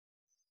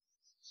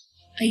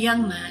A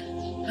young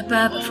man, a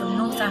Berber from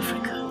North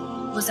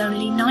Africa, was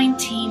only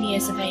 19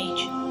 years of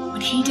age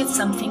when he did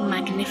something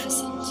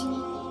magnificent.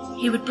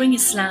 He would bring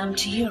Islam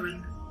to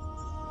Europe.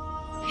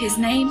 His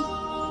name?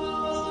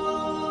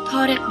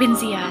 Tariq Bin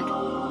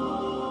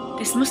Ziyad.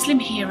 This Muslim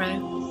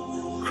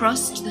hero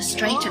crossed the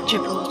Strait of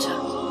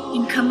Gibraltar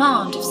in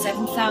command of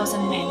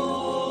 7,000 men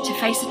to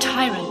face a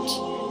tyrant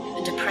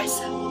and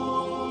oppressor,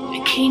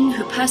 a king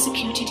who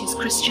persecuted his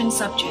Christian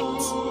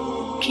subjects,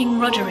 King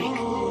Roderick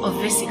of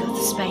Visigoth,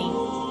 Spain.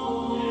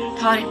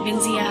 Tariq Bin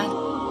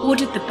Ziyad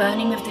ordered the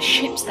burning of the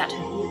ships that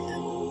had ruled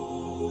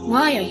them.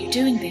 "Why are you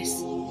doing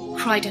this?"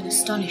 cried an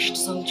astonished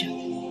soldier.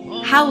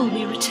 "How will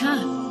we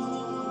return?"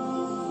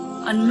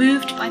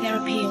 Unmoved by their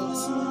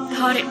appeals,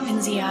 Tariq Bin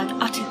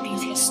Ziyad uttered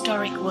these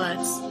historic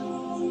words: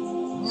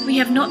 "We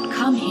have not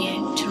come here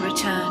to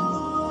return."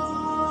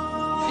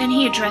 Then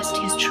he addressed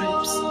his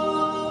troops: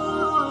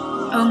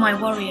 "O my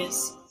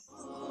warriors,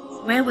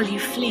 where will you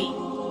flee?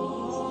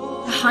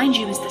 Behind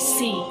you is the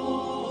sea,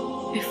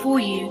 before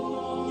you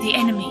the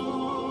enemy.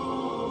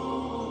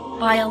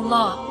 By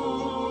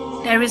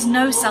Allah, there is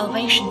no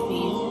salvation for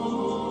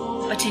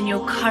you but in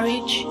your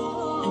courage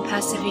and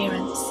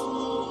perseverance.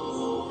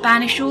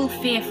 Banish all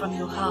fear from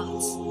your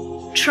hearts.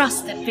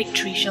 Trust that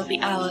victory shall be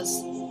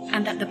ours,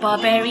 and that the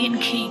barbarian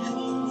king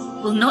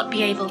will not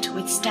be able to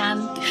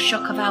withstand the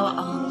shock of our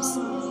arms."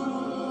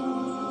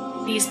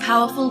 These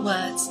powerful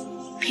words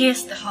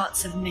pierced the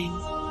hearts of men,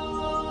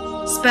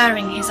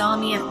 spurring his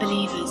army of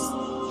believers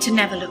to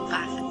never look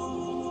back,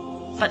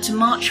 but to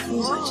march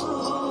forward,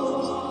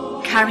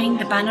 carrying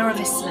the banner of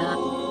Islam,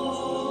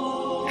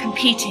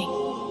 competing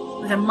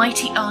with a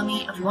mighty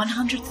army of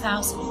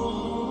 100,000,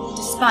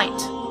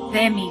 despite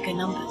their meager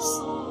numbers.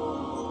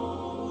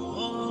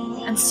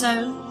 And so,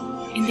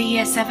 in the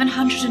year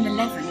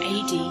 711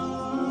 AD,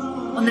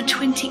 on the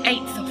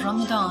 28th of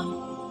Ramadan,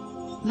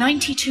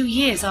 92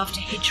 years after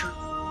Hijrah,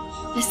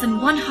 less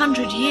than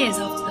 100 years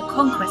after the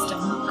conquest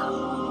of Mecca,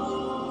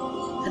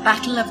 the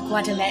Battle of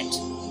Guadalete,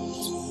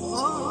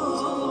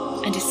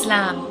 and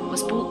Islam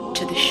was brought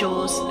to the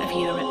shores of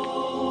Europe.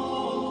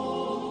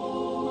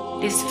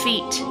 This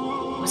feat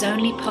was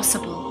only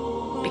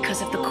possible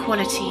because of the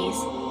qualities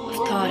of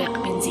Tariq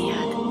Bin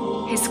Ziyad,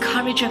 his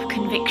courage of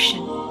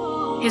conviction,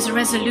 his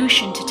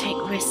resolution to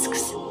take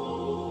risks,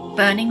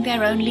 burning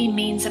their only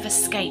means of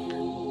escape,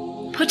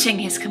 putting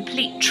his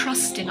complete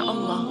trust in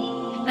Allah,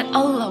 that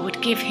Allah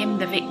would give him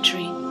the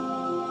victory.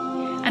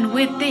 And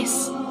with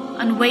this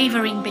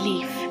unwavering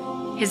belief,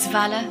 his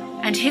valor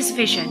and his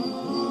vision,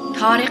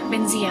 Tariq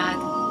Bin Ziyad,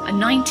 a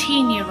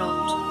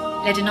 19-year-old,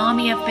 led an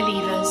army of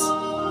believers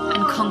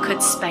and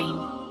conquered Spain.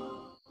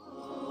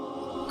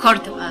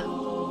 Cordoba,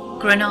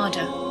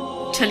 Granada,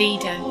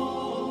 Toledo,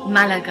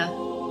 Malaga,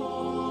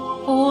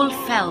 all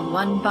fell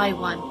one by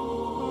one.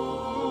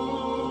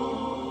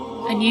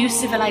 A new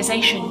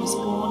civilization was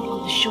born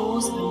on the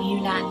shores of a new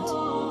land,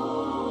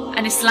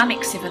 an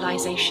Islamic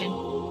civilization,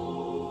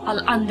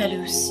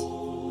 Al-Andalus,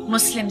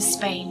 Muslim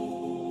Spain,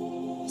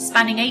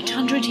 spanning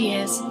 800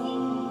 years,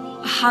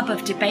 a hub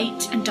of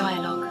debate and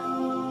dialogue,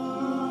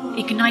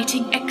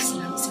 igniting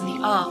excellence in the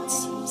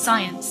arts,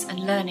 science and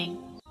learning,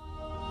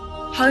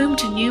 home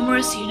to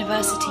numerous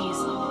universities,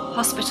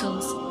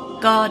 hospitals,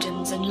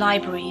 gardens and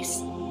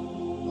libraries,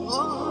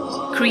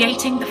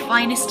 creating the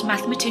finest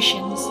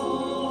mathematicians,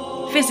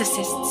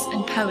 physicists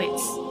and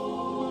poets.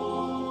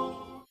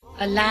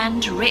 A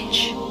land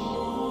rich,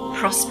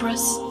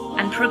 prosperous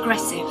and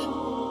progressive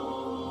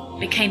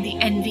became the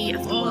envy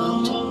of the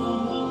world.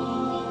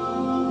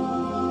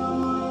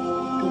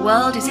 The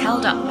world is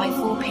held up by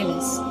 4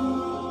 pillars: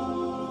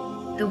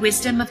 the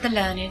wisdom of the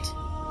learned,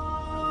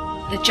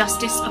 the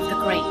justice of the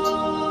great,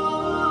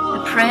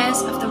 the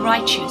prayers of the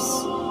righteous,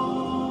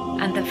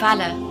 and the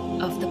valor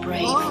of the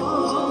brave.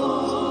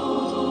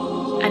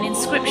 An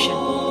inscription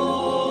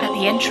at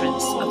the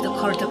entrance of the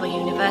Cordoba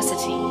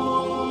University,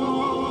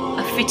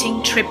 a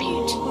fitting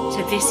tribute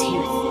to this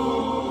youth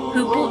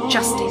who brought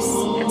justice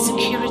and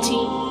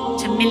security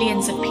to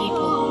millions of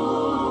people,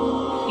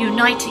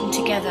 uniting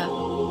together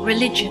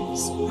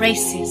religions,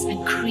 races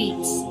and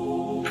creeds,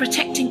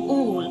 protecting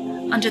all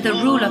under the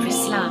rule of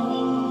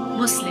Islam,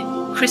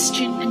 Muslim,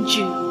 Christian and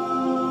Jew,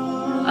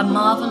 a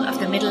marvel of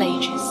the Middle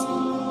Ages.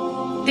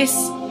 This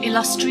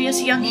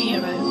illustrious young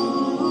hero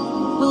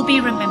will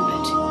be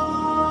remembered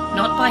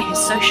not by his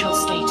social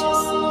status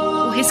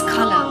or his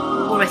color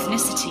or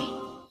ethnicity,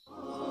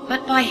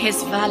 but by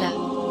his valor,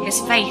 his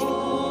faith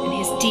and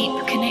his deep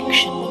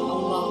connection with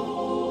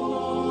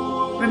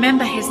Allah.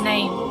 Remember his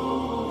name,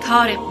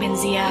 Tariq Bin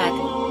Ziyad,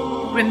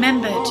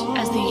 remembered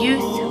as the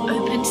youth who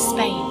opened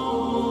Spain,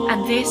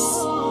 and this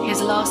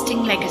his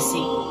lasting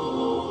legacy.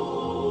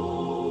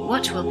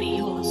 What will be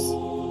yours?